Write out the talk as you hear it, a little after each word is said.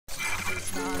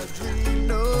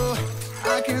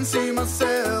can see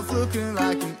myself looking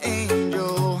like an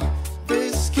angel.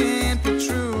 This can't be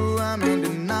true, I'm in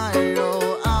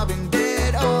denial. I've been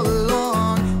dead all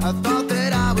along. I thought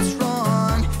that I was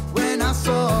wrong when I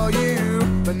saw you,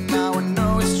 but now I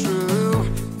know it's true.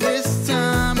 This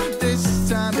time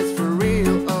it's for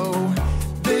real. Oh,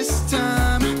 this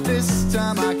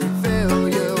time I can feel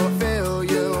you, feel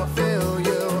you, feel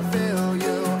you, feel you, feel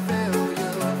you, feel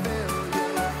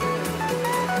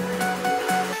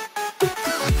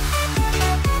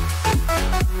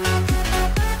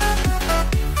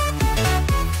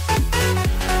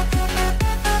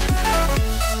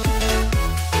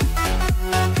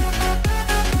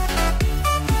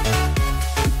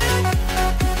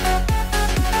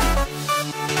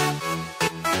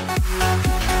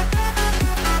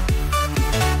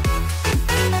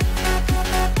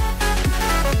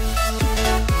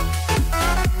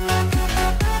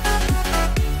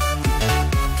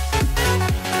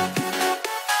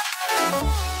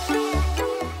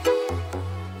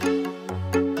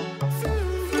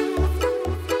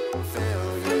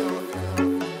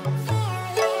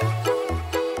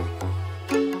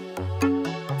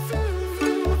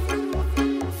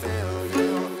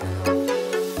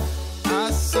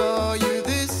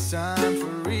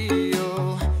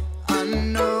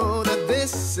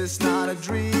it's not a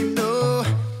dream, no.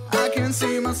 I can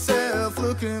see myself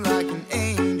looking like an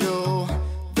angel.